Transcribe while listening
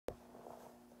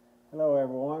Hello,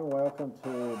 everyone. Welcome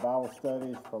to Bible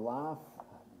Studies for Life,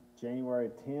 January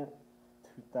 10th,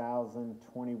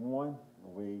 2021.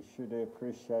 We sure do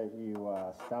appreciate you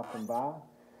stopping by.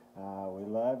 We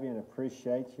love you and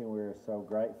appreciate you, and we're so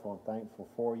grateful and thankful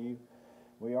for you.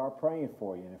 We are praying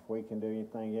for you, and if we can do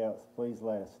anything else, please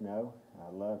let us know.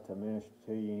 I'd love to minister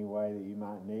to you any way that you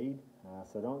might need.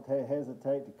 So don't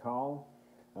hesitate to call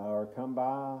or come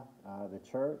by the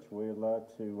church. We'd love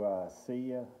to see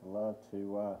you. Love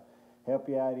to help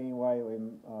you out any way we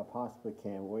possibly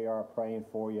can. We are praying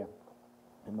for you,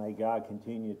 and may God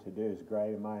continue to do His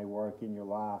great and mighty work in your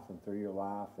life and through your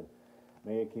life, and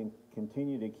may it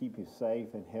continue to keep you safe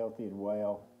and healthy and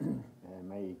well, and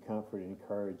may He comfort and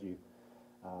encourage you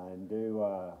and do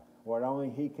what only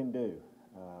He can do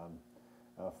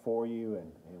for you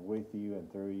and with you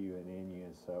and through you and in you.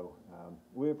 And so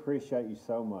we appreciate you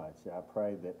so much. I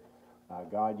pray that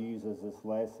God uses this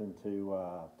lesson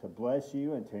to bless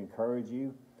you and to encourage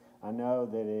you. I know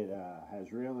that it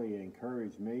has really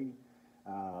encouraged me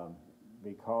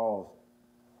because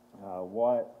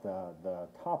what the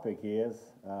topic is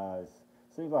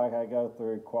seems like I go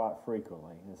through quite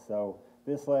frequently, and so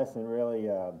this lesson really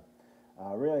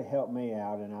helped me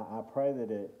out, and I pray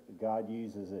that God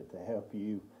uses it to help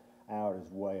you out as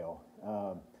well.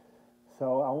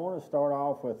 So I want to start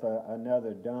off with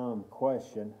another dumb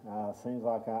question. Seems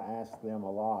like I ask them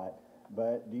a lot,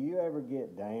 but do you ever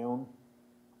get down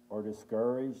or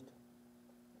discouraged,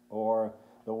 or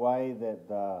the way that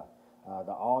the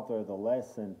author of the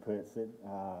lesson puts it,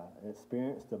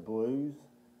 experience the blues?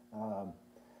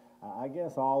 I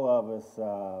guess all of us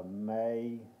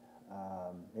may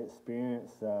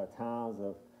experience times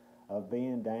of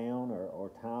being down or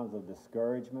times of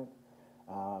discouragement.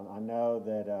 I know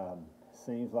that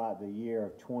seems like the year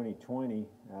of 2020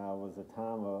 was a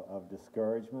time of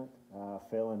discouragement,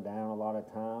 feeling down a lot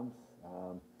of times,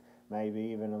 maybe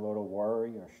even a little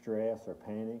worry or stress or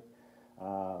panic.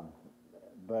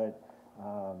 But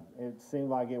it seemed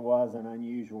like it was an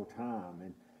unusual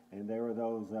time, and there were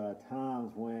those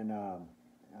times when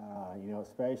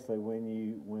especially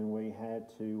when we had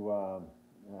to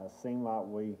seem like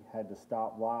we had to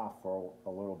stop life for a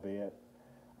little bit.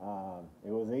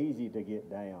 It was easy to get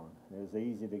down. It was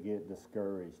easy to get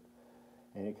discouraged,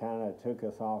 and it kind of took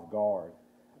us off guard.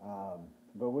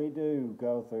 But we do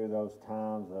go through those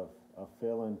times of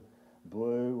feeling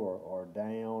blue or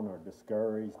down or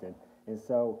discouraged, and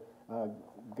so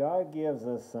God gives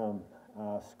us some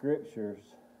scriptures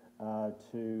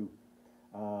to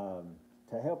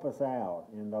help us out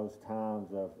in those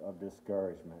times of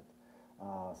discouragement.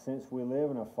 Since we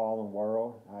live in a fallen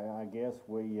world, I guess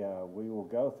we will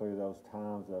go through those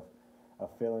times of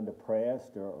feeling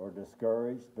depressed or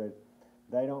discouraged, but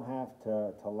they don't have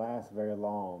to last very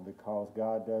long, because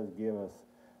God does give us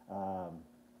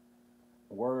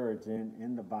words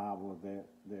in the Bible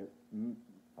that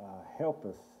help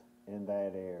us in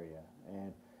that area.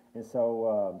 And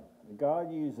so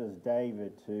God uses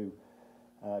David to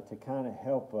kind of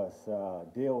help us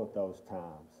deal with those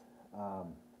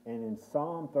times. And in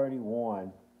Psalm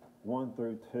 31, 1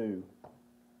 through 2,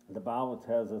 the Bible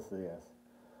tells us this: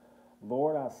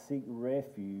 Lord, I seek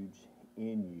refuge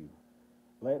in you.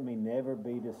 Let me never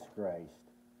be disgraced.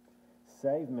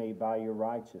 Save me by your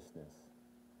righteousness.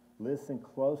 Listen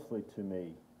closely to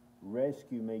me.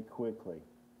 Rescue me quickly.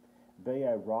 Be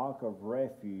a rock of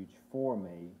refuge for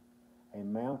me, a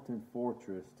mountain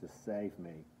fortress to save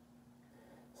me.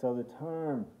 So the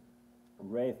term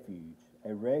refuge,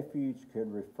 a refuge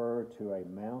could refer to a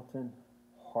mountain,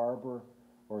 harbor,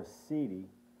 or city,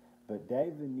 but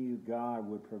David knew God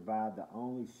would provide the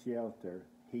only shelter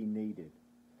he needed.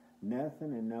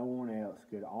 Nothing and no one else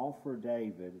could offer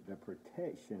David the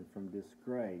protection from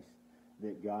disgrace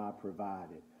that God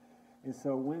provided. And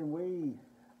so when we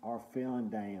are feeling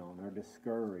down or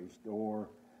discouraged, or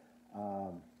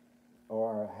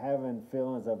having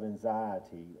feelings of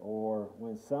anxiety, or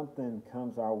when something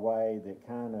comes our way that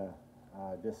kind of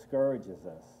discourages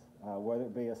us, whether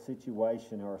it be a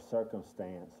situation or a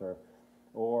circumstance,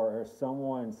 or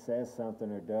someone says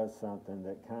something or does something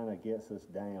that kind of gets us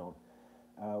down,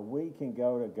 we can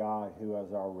go to God, who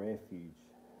is our refuge,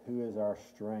 who is our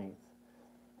strength,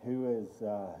 who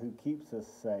keeps us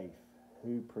safe,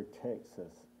 who protects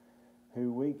us,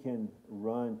 who we can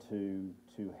run to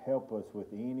help us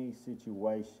with any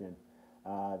situation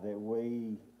that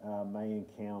we may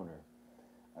encounter.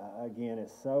 Again,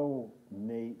 it's so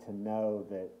neat to know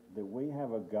that we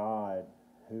have a God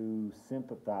who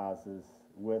sympathizes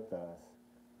with us.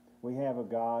 We have a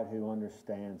God who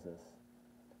understands us.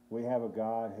 We have a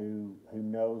God who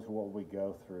knows what we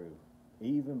go through.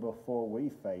 Even before we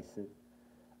face it,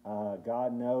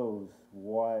 God knows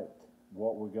what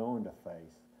we're going to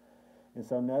face. And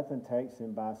so nothing takes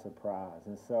him by surprise.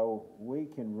 And so we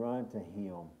can run to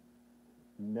him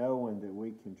knowing that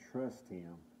we can trust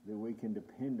him, that we can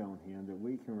depend on him, that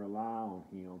we can rely on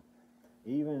him,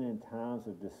 even in times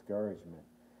of discouragement,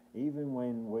 even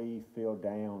when we feel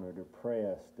down or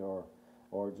depressed or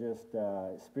just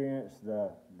experience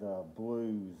the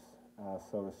blues,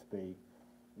 so to speak.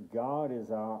 God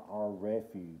is our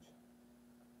refuge,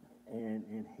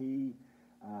 and he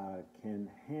can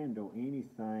handle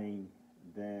anything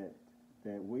that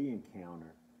we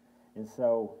encounter. And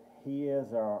so he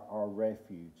is our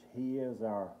refuge. He is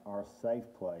our safe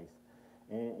place.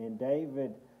 And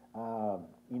David,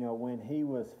 when he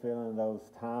was feeling those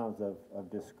times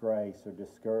of disgrace or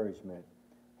discouragement,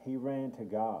 he ran to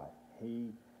God.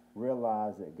 He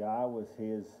realized that God was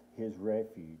his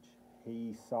refuge.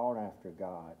 He sought after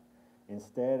God.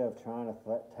 Instead of trying to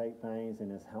take things in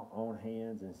his own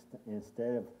hands,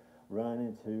 instead of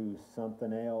running to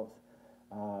something else,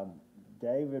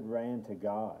 David ran to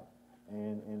God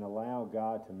and allowed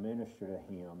God to minister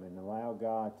to him and allow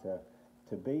God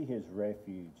to be his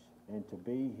refuge and to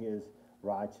be his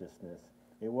righteousness.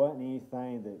 It wasn't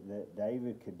anything that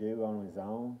David could do on his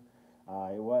own.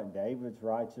 It wasn't David's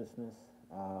righteousness.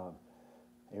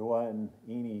 It wasn't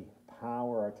any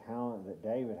power or talent that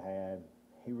David had.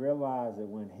 He realized that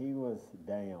when he was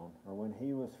down, or when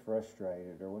he was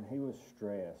frustrated, or when he was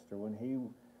stressed, or when he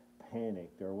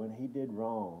panicked, or when he did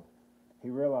wrong, he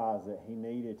realized that he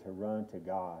needed to run to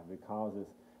God, because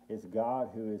it's God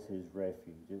who is his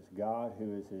refuge. It's God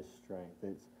who is his strength.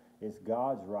 It's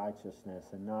God's righteousness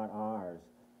and not ours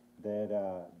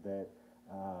that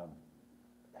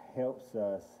helps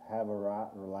us have a right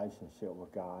relationship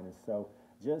with God. And so,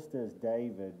 just as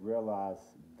David realized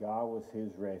God was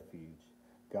his refuge,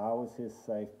 God was his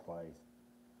safe place,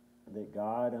 that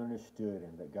God understood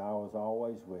him, that God was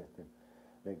always with him,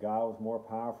 that God was more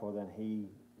powerful than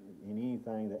in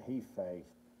anything that he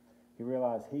faced, he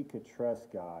realized he could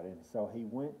trust God. And so he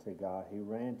went to God. He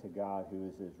ran to God, who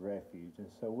is his refuge. And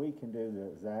so we can do the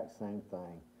exact same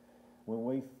thing. When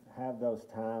we have those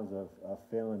times of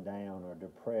feeling down or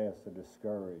depressed or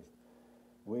discouraged,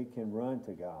 we can run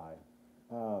to God.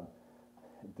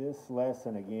 This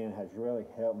lesson, again, has really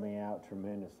helped me out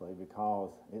tremendously,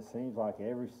 because it seems like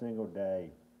every single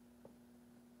day,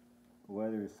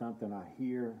 whether it's something I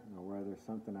hear, or whether it's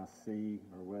something I see,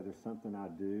 or whether it's something I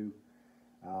do,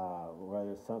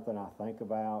 whether it's something I think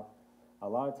about, a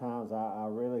lot of times I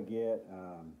really get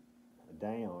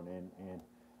down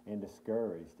and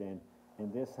discouraged.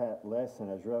 And this lesson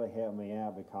has really helped me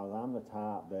out, because I'm the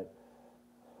type that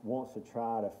wants to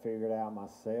try to figure it out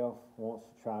myself, wants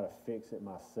to try to fix it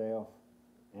myself,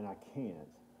 and I can't.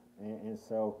 And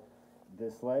so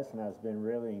this lesson has been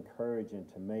really encouraging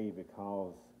to me,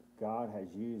 because God has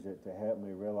used it to help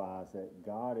me realize that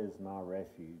God is my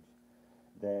refuge,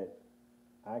 that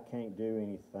I can't do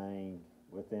anything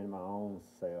within my own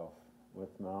self,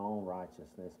 with my own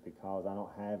righteousness, because I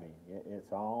don't have any.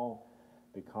 It's all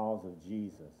because of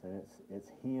Jesus, and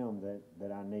it's him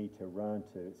that I need to run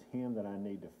to. It's him that I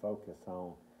need to focus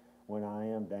on when I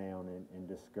am down and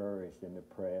discouraged and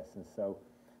depressed. And so,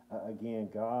 again,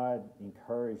 God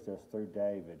encouraged us through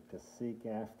David to seek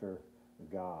after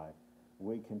God.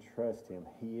 We can trust him.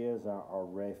 He is our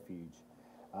refuge.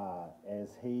 As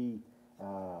he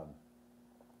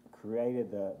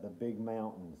created the big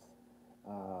mountains,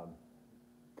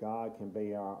 God can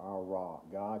be our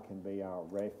rock. God can be our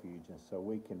refuge. And so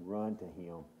we can run to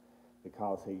him,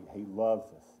 because he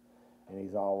loves us and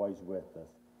he's always with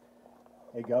us.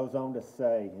 It goes on to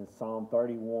say in Psalm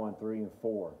 31, 3 and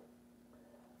 4,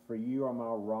 "For you are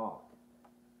my rock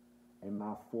and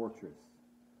my fortress.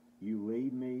 You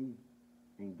lead me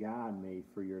and guide me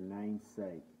for your name's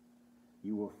sake.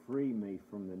 You will free me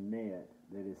from the net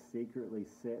that is secretly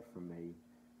set for me,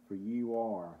 for you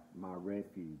are my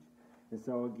refuge." And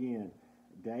so again,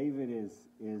 David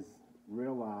is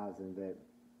realizing that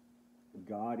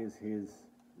God is his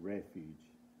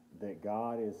refuge, that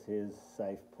God is his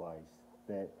safe place,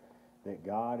 that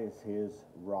God is his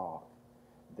rock,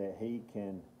 that he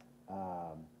can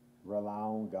rely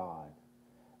on God,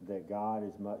 that God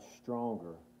is much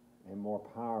stronger and more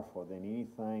powerful than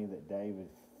anything that David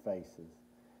faces.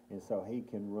 And so he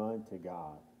can run to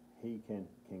God. He can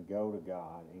go to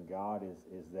God, and God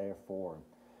is there for him.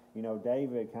 You know,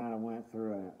 David kind of went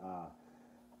through an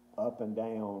up and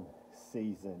down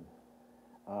season.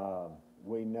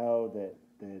 We know that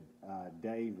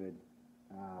David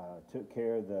took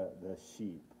care of the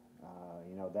sheep.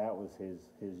 That was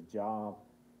his job.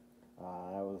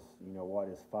 That was, what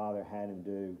his father had him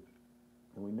do.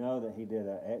 And we know that he did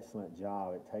an excellent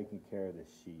job at taking care of the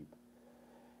sheep.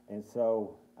 And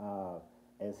so,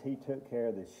 as he took care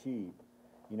of the sheep,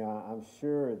 I'm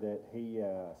sure that he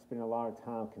spent a lot of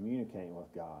time communicating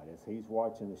with God as he's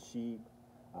watching the sheep,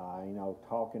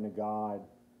 talking to God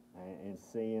and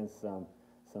seeing some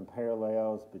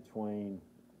parallels between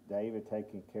David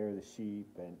taking care of the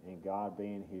sheep and God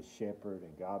being his shepherd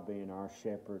and God being our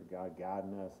shepherd, God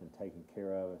guiding us and taking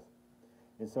care of us.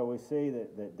 And so we see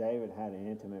that David had an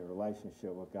intimate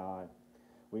relationship with God.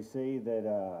 We see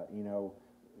that,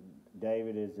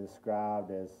 David is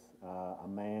described as a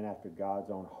man after God's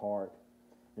own heart.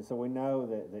 And so we know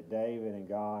that David and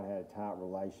God had a tight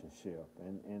relationship.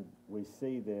 And we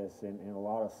see this in a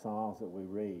lot of Psalms that we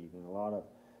read and a lot of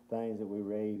things that we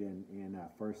read in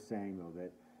 1 Samuel,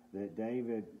 that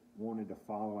David wanted to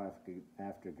follow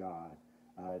after God.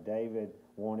 David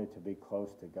wanted to be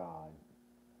close to God.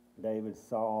 David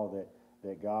saw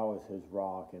that God was his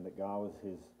rock and that God was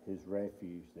his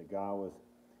refuge, that God was,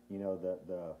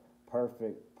 the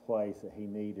perfect place that he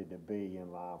needed to be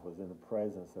in life was in the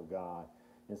presence of God.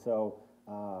 And so,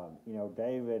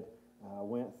 David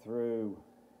went through,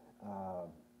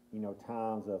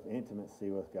 times of intimacy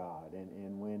with God.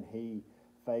 And when he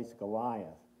faced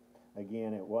Goliath,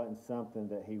 again, it wasn't something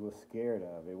that he was scared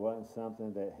of. It wasn't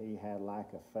something that he had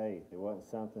lack of faith. It wasn't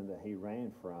something that he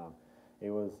ran from. It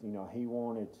was, he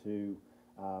wanted to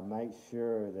make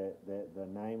sure that the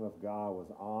name of God was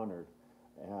honored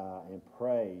and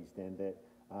praised, and that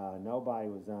nobody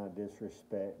was going to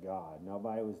disrespect God.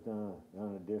 Nobody was going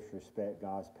to disrespect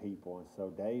God's people. And so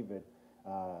David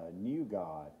knew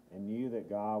God and knew that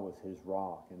God was his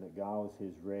rock and that God was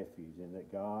his refuge and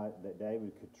that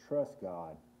David could trust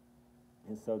God.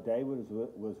 And so David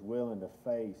was willing to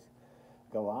face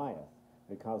Goliath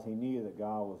because he knew that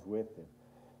God was with him.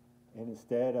 And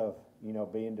instead of,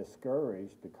 being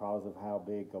discouraged because of how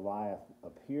big Goliath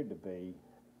appeared to be,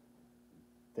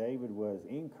 David was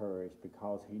encouraged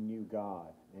because he knew God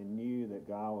and knew that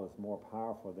God was more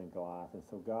powerful than Goliath. And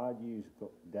so God used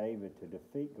David to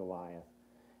defeat Goliath.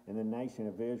 And the nation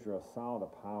of Israel saw the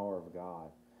power of God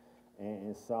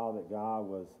and saw that God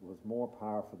was more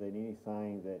powerful than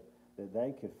anything that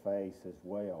they could face as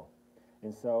well.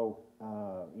 And so,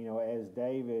 as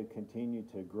David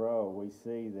continued to grow, we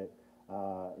see that,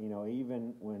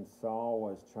 even when Saul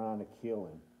was trying to kill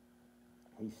him,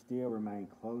 he still remained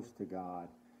close to God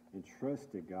and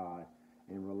trusted God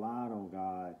and relied on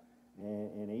God.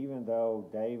 And even though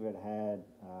David had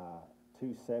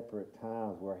two separate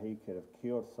times where he could have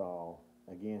killed Saul,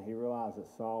 again, he realized that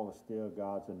Saul was still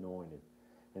God's anointed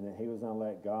and that he was going to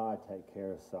let God take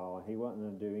care of Saul. And he wasn't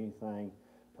going to do anything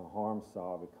to harm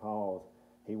Saul because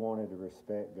he wanted to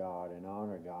respect God and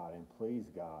honor God and please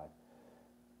God.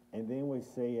 And then we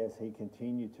see as he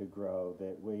continued to grow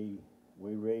that we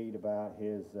read about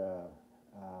his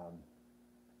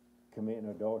committing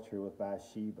adultery with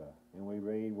Bathsheba. And we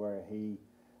read where he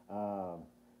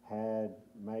had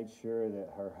made sure that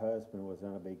her husband was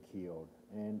going to be killed.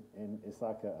 And it's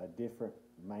like a different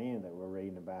man that we're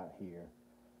reading about here.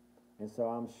 And so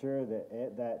I'm sure that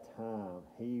at that time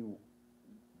he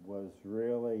was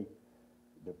really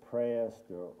depressed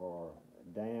or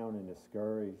down and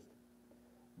discouraged.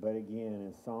 But again,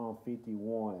 in Psalm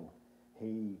 51,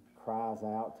 he cries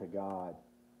out to God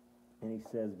and he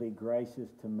says, "Be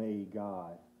gracious to me,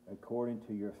 God, according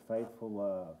to your faithful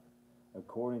love,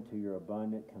 according to your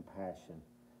abundant compassion."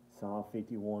 Psalm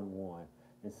 51:1.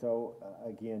 And so,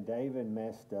 again, David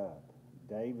messed up.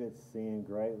 David sinned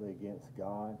greatly against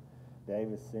God.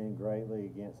 David sinned greatly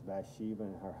against Bathsheba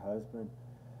and her husband.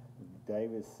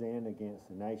 David sinned against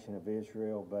the nation of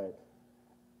Israel. But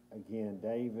again,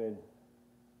 David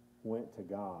went to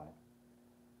God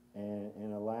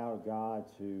and allowed God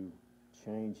to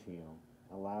change him,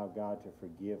 allowed God to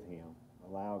forgive him,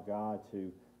 allowed God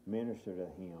to minister to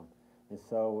him. And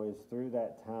so it's through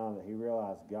that time that he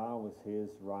realized God was his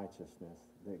righteousness,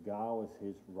 that God was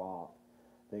his rock,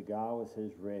 that God was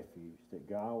his refuge, that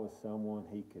God was someone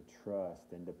he could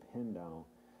trust and depend on.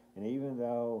 And even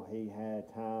though he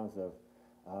had times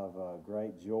of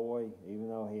great joy, even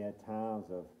though he had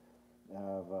times of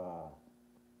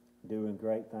doing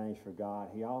great things for God,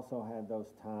 he also had those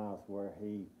times where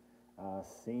he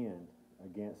sinned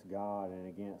against God and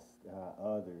against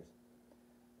others.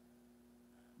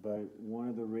 But one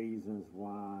of the reasons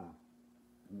why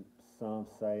some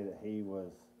say that he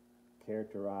was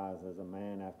characterized as a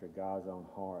man after God's own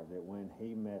heart, that when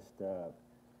he messed up,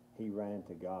 he ran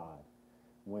to God.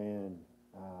 When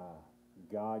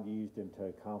God used him to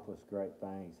accomplish great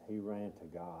things, he ran to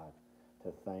God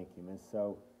to thank him. And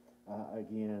so,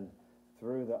 again,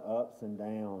 through the ups and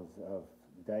downs of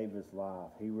David's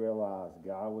life, he realized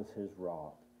God was his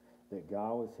rock, that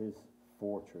God was his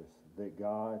fortress, that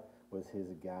God was his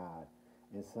guide.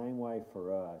 And same way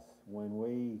for us, when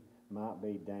we might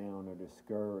be down or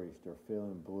discouraged or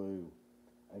feeling blue,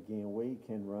 again, we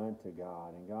can run to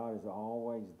God, and God is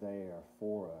always there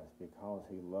for us because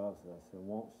he loves us and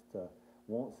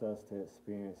wants us to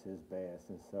experience his best.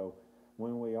 And so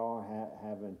when we are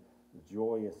having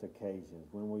joyous occasions,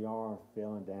 when we are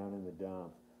feeling down in the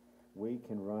dumps, we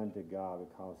can run to God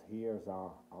because he is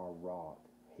our rock.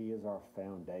 He is our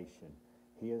foundation.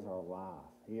 He is our life.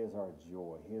 He is our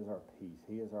joy. He is our peace.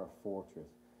 He is our fortress.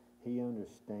 He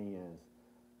understands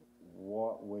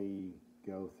what we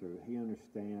go through. He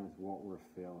understands what we're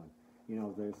feeling. You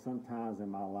know, there's some times in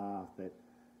my life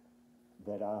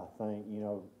that I think, you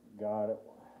know, God,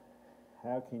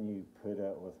 how can you put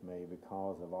up with me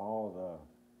because of all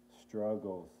the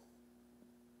struggles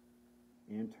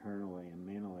internally and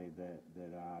mentally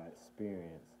that I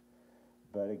experience?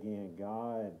 But again,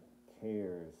 God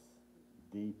cares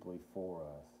deeply for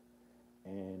us,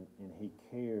 and he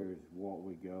cares what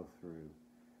we go through.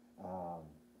 Um,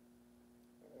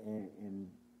 and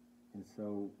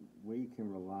so we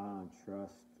can rely and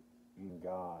trust in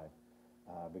God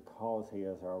because he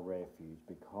is our refuge,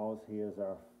 because he is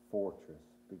our fortress,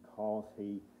 because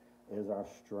he is our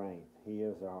strength, he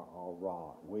is our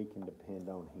rock. We can depend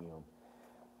on him.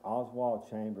 Oswald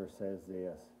Chambers says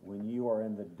this: when you are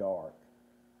in the dark,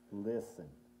 listen,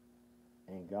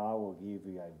 and God will give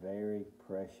you a very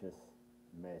precious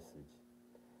message.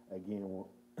 Again,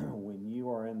 when you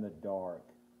are in the dark,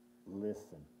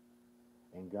 listen,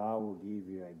 and God will give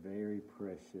you a very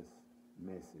precious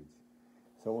message.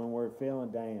 So when we're feeling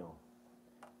down,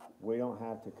 we don't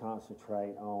have to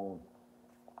concentrate on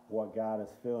what God is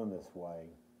feeling this way.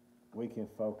 We can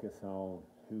focus on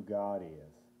who God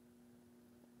is,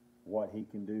 what he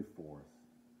can do for us,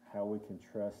 how we can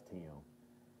trust him,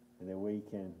 and that we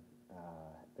can,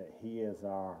 that he is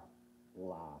our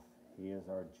life, he is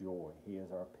our joy, he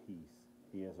is our peace,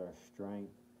 he is our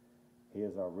strength, he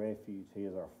is our refuge, he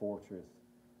is our fortress.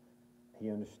 He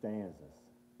understands us,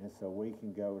 and so we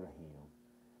can go to him,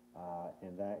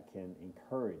 and that can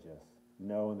encourage us,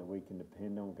 knowing that we can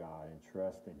depend on God and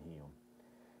trust in him.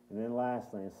 And then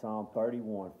lastly, in Psalm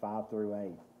 31, 5 through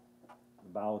 8, the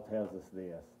Bible tells us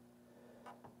this: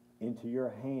 into your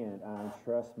hand I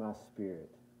entrust my spirit.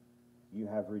 You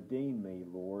have redeemed me,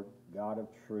 Lord, God of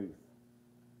truth.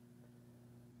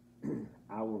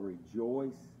 I will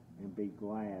rejoice and be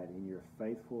glad in your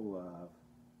faithful love,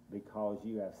 because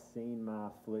you have seen my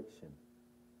affliction.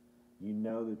 You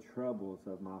know the troubles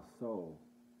of my soul,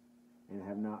 and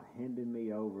have not handed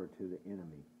me over to the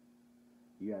enemy.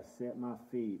 You have set my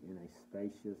feet in a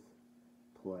spacious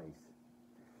place.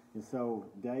 And so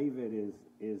David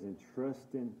is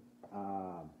entrusting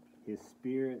his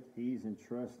spirit. He's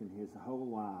entrusting his whole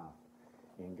life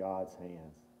in God's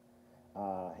hands.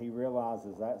 He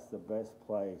realizes that's the best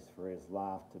place for his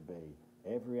life to be.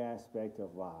 Every aspect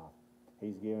of life,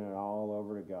 he's giving it all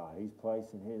over to God. He's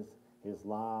placing his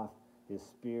life, his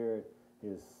spirit,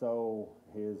 his soul,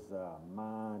 his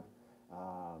mind,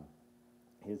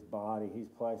 his body. He's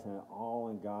placing it all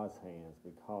in God's hands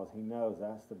because he knows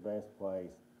that's the best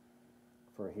place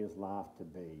for his life to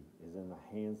be, is in the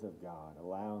hands of God,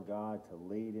 allowing God to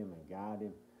lead him and guide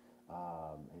him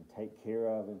and take care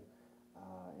of him.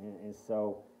 And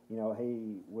so, you know,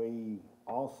 we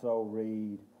also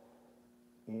read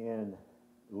in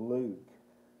Luke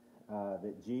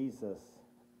that Jesus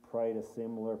prayed a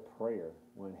similar prayer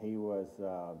when he was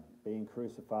being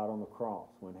crucified on the cross.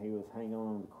 When he was hanging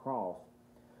on the cross,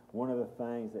 one of the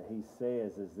things that he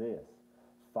says is this: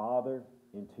 Father,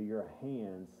 into your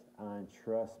hands I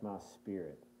entrust my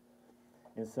spirit.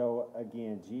 And so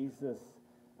again, Jesus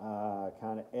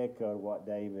kind of echoed what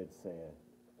David said.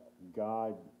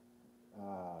 God,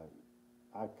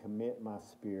 I commit my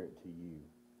spirit to you.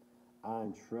 I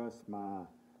entrust my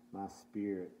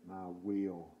spirit, my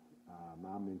will,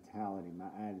 my mentality, my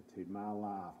attitude, my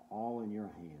life, all in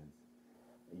your hands.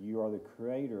 You are the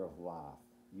creator of life.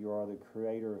 You are the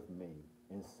creator of me.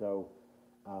 And so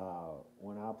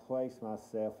when I place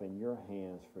myself in your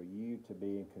hands for you to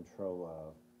be in control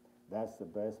of, that's the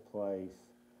best place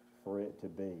for it to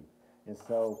be. And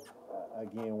so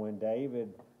again, when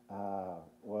David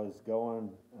was going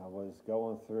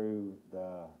through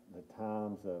the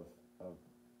times of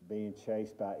being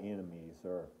chased by enemies,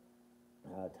 or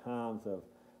times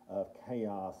of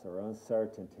chaos or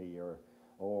uncertainty,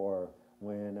 or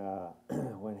when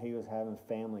when he was having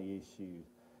family issues,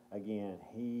 again,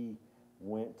 he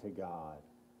went to God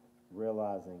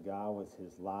realizing God was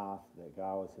his life, that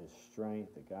God was his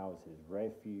strength, that God was his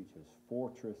refuge, his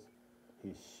fortress,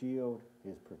 his shield,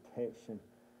 his protection.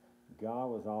 God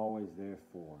was always there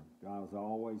for him. God was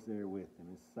always there with him.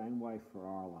 It's the same way for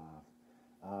our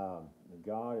lives.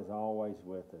 God is always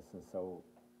with us. And so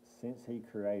since he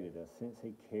created us, since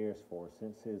he cares for us,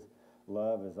 since his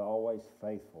love is always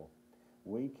faithful,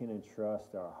 we can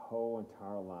entrust our whole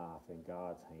entire life in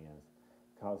God's hands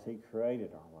because he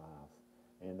created our lives.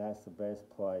 And that's the best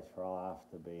place for our life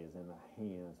to be, is in the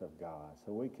hands of God.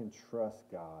 So we can trust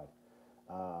God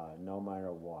no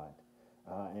matter what.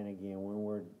 And again, when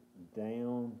we're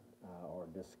down or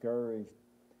discouraged,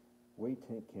 we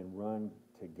can run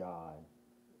to God,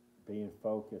 being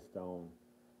focused on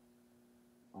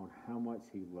how much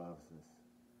he loves us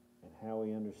and how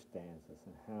he understands us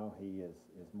and how he is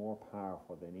more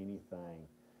powerful than anything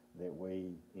that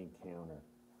we encounter.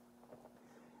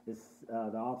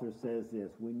 The author says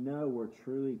this: we know we're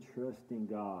truly trusting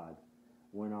God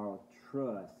when our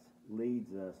trust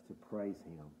leads us to praise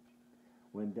him.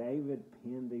 When David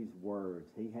penned these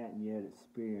words, he hadn't yet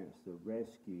experienced the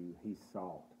rescue he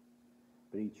sought,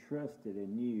 but he trusted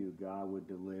and knew God would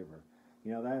deliver.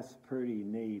 You know, that's pretty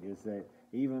neat, is that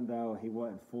even though he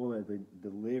wasn't fully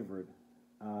delivered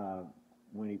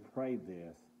when he prayed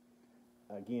this,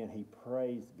 again, he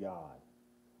praised God.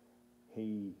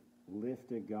 He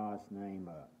lifted God's name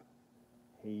up.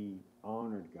 He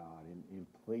honored God and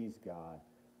pleased God.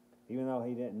 Even though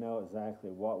he didn't know exactly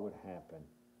what would happen,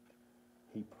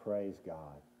 he praised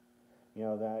God. You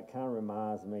know, that kind of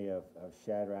reminds me of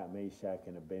Shadrach, Meshach,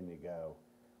 and Abednego.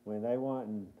 When they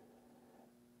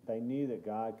knew that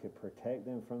God could protect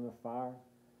them from the fire.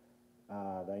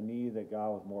 They knew that God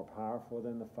was more powerful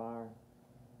than the fire.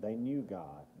 They knew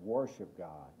God, worshiped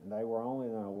God, and they were only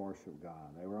going to worship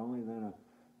God. They were only going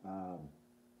to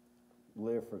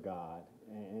live for God.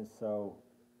 And so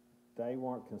they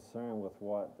weren't concerned with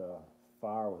what the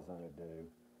fire was going to do.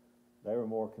 They were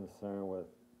more concerned with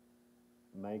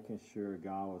making sure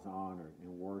God was honored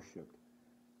and worshiped,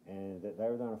 and that they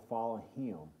were going to follow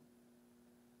him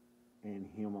and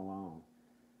him alone.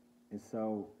 And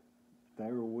so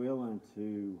they were willing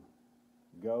to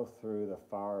go through the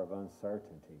fire of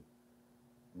uncertainty,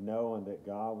 knowing that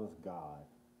God was God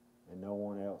and no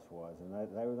one else was. And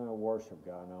they were going to worship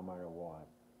God no matter what.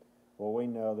 Well, we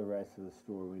know the rest of the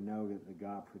story. We know that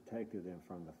God protected them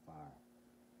from the fire.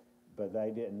 But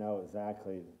they didn't know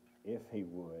exactly if he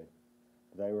would.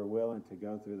 They were willing to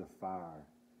go through the fire,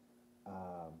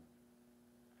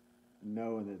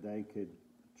 knowing that they could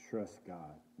trust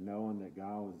God, knowing that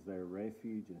God was their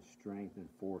refuge and strength and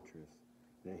fortress,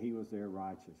 that he was their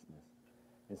righteousness.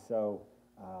 And so,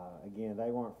 again,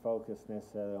 they weren't focused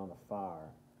necessarily on the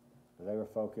fire, but they were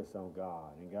focused on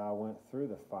God. And God went through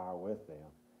the fire with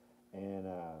them and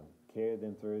carried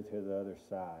them through to the other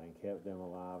side and kept them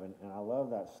alive. And I love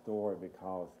that story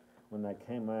because when they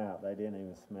came out, they didn't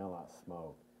even smell like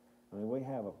smoke. I mean, we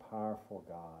have a powerful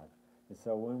God. And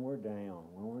so when we're down,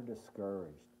 when we're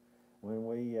discouraged, when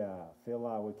we feel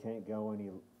like we can't go any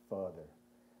further,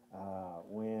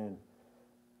 when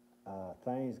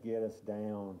things get us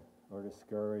down or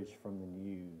discouraged from the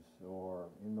news or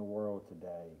in the world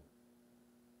today,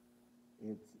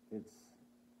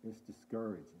 it's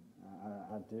discouraging.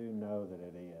 I do know that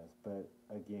it is, but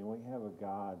again, we have a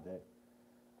God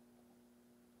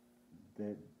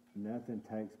that nothing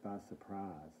takes by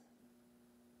surprise,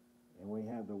 and we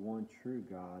have the one true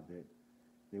God that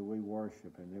we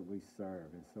worship and that we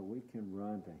serve, and so we can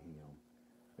run to him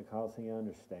because he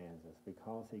understands us,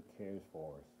 because he cares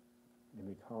for us, and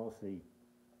because he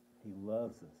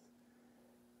loves us.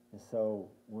 And so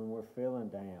when we're feeling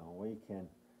down, we can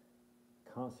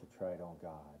concentrate on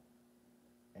God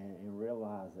and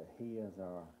realize that he is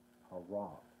our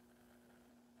rock.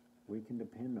 We can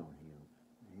depend on him.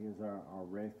 He is our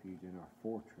refuge and our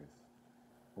fortress.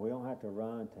 We don't have to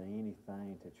run to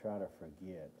anything to try to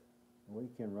forget. We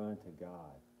can run to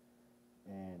God,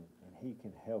 and he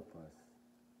can help us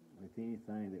with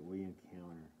anything that we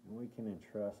encounter. And we can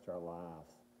entrust our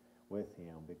lives with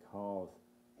him because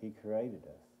he created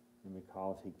us and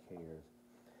because he cares.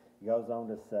 He goes on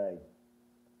to say,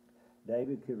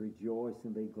 David could rejoice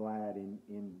and be glad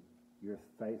in your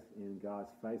faith, in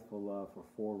God's faithful love, for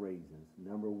 4 reasons.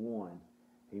 Number 1,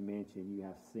 he mentioned, you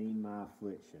have seen my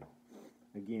affliction.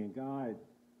 Again, God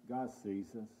sees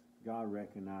us. God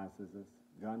recognizes us.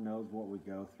 God knows what we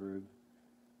go through.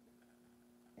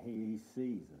 He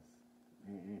sees us,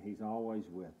 and he's always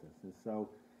with us. And so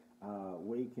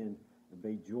we can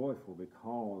be joyful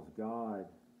because God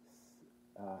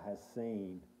has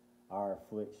seen our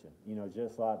affliction. You know,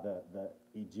 just like the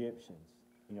Egyptians,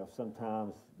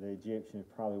 sometimes the Egyptians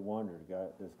probably wondered,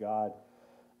 does God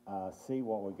see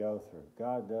what we go through?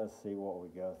 God does see what we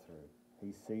go through.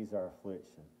 He sees our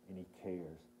affliction and He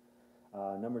cares.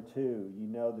 Number two, you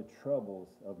know the troubles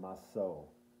of my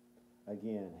soul.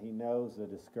 Again, He knows the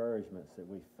discouragements that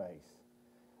we face.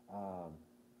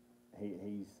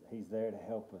 He's there to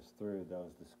help us through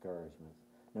those discouragements.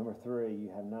 Number three, you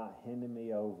have not handed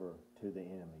me over to the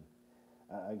enemy.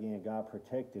 Again, God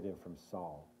protected him from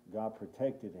Saul. God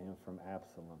protected him from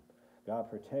Absalom. God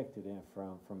protected him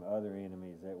from other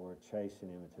enemies that were chasing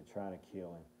him to try to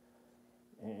kill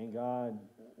him. And God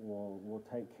will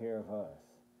take care of us.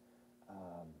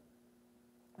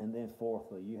 And then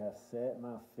fourthly, you have set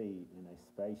my feet in a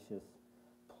spacious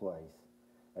place.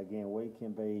 Again, we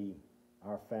can be,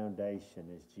 our foundation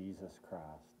is Jesus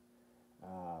Christ.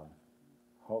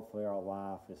 Hopefully our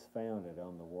life is founded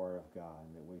on the Word of God,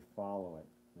 and that we follow it,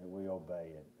 that we obey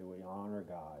it, that we honor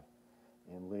God,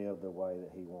 and live the way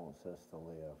that He wants us to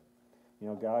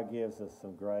live. God gives us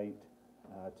some great,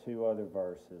 two other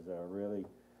verses that are really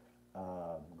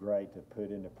great to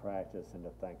put into practice and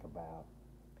to think about.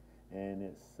 And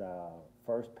it's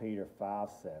 1 Peter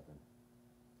 5:7.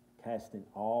 Casting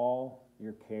all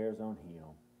your cares on Him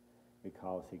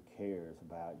because He cares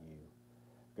about you.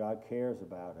 God cares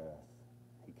about us.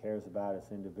 He cares about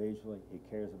us individually. He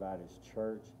cares about His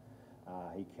church.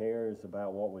 He cares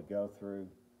about what we go through.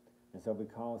 And so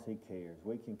because He cares,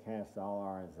 we can cast all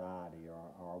our anxiety,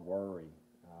 our worry,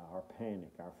 our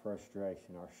panic, our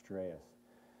frustration, our stress.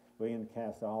 We can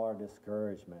cast all our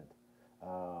discouragement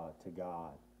to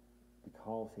God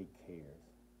because He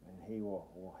cares, and He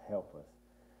will help us.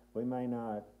 We may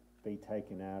not be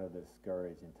taken out of the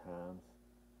discouraging times,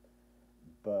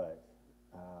 but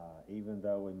even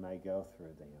though we may go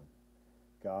through them,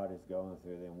 God is going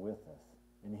through them with us.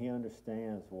 And He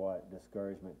understands what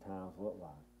discouragement times look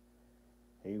like.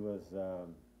 He was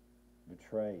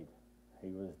betrayed. He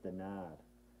was denied.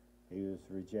 He was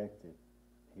rejected.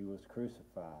 He was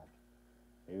crucified.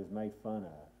 He was made fun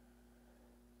of.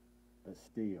 But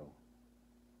still,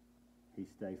 He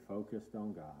stayed focused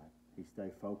on God. He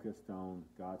stayed focused on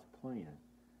God's plan.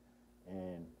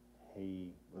 And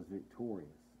He was victorious.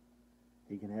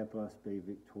 He can help us be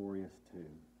victorious too.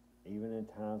 Even in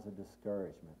times of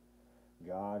discouragement,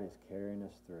 God is carrying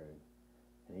us through,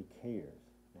 and He cares,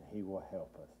 and He will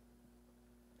help us.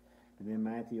 And then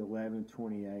Matthew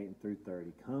 11:28 through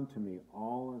 30. Come to me,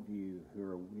 all of you who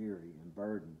are weary and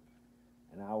burdened,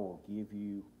 and I will give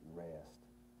you rest.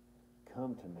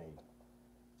 Come to me.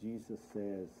 Jesus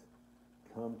says,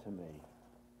 come to me.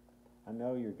 I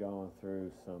know you're going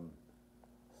through some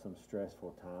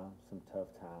stressful times, some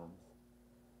tough times,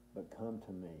 but come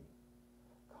to me.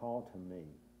 Call to me.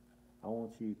 I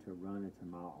want you to run into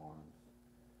my arms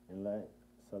and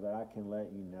so that I can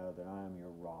let you know that I am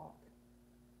your rock,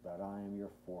 that I am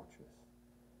your fortress,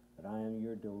 that I am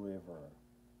your deliverer,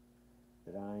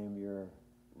 that I am your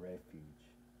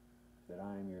refuge, that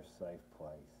I am your safe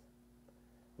place.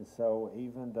 And so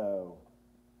even though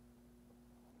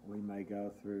we may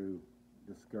go through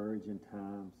discouraging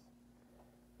times,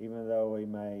 even though we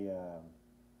may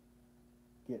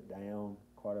get down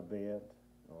quite a bit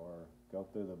or go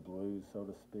through the blues, so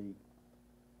to speak,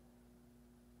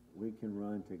 we can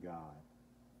run to God.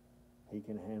 He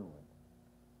can handle it.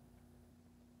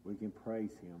 We can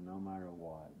praise Him no matter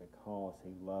what because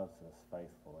He loves us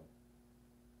faithfully.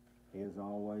 He is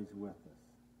always with us.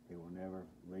 He will never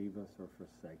leave us or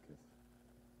forsake us.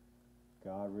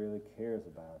 God really cares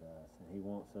about us, and He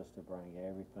wants us to bring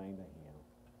everything to Him.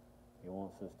 He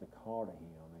wants us to call to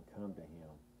Him and come to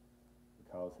Him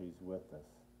because He's with us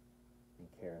and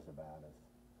cares about us.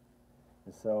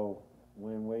 And so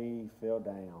when we feel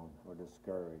down or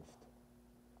discouraged,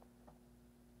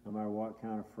 no matter what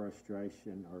kind of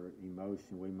frustration or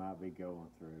emotion we might be going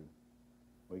through,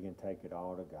 we can take it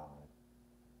all to God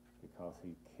because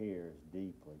He cares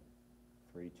deeply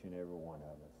for each and every one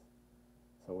of us.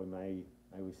 So may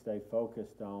we stay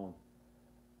focused on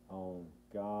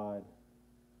God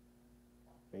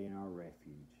being our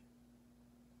refuge.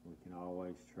 We can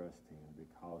always trust Him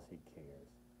because He cares.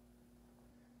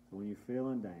 So when you're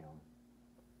feeling down,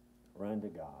 run to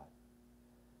God.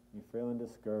 When you're feeling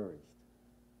discouraged,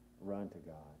 run to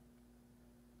God.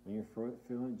 When you're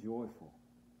feeling joyful,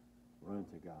 run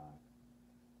to God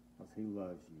because He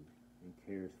loves you and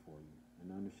cares for you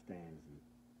and understands you.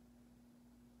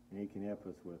 And He can help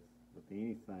us with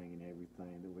anything and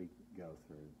everything that we go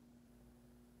through.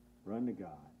 Run to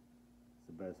God. It's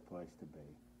the best place to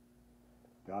be.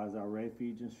 God is our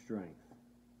refuge and strength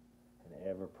and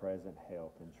ever-present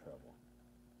help in trouble.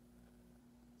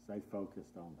 Stay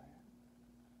focused on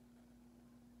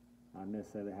that. not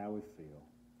necessarily how we feel.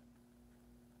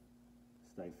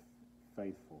 Stay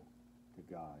faithful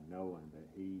to God, knowing that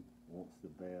He wants the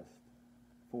best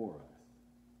for us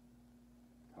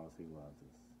because He loves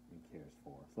us and cares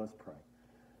for us. Let's pray.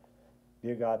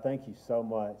 Dear God, thank you so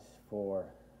much for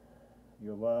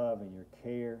your love and your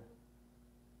care.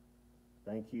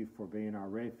 Thank you for being our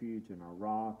refuge and our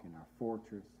rock and our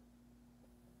fortress.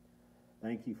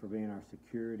 Thank you for being our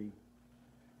security.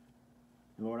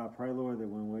 And Lord, I pray, Lord, that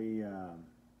when we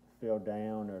feel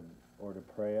down or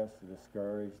depressed or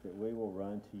discouraged, that we will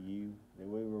run to you, that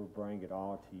we will bring it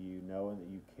all to you, knowing that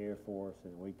you care for us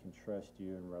and we can trust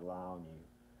you and rely on you.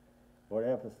 Lord,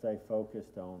 help us stay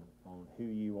focused on who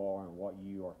you are and what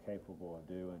you are capable of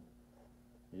doing.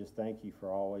 And just thank you for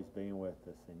always being with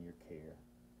us in your care.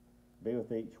 Be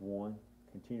with each one.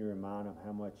 Continue to remind them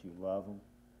how much you love them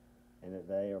and that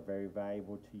they are very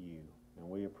valuable to you. And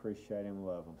we appreciate them and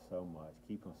love them so much.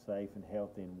 Keep them safe and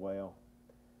healthy and well.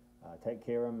 Take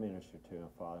care of them, minister to them,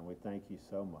 Father. And we thank you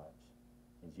so much.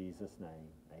 In Jesus' name,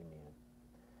 amen.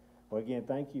 Well, again,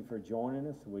 thank you for joining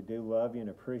us. We do love you and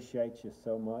appreciate you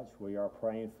so much. We are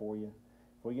praying for you.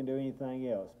 If we can do anything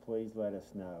else, please let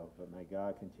us know. But may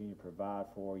God continue to provide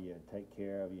for you and take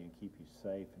care of you and keep you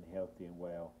safe and healthy and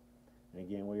well. And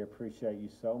again, we appreciate you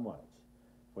so much.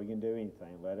 If we can do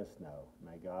anything, let us know.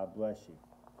 May God bless you.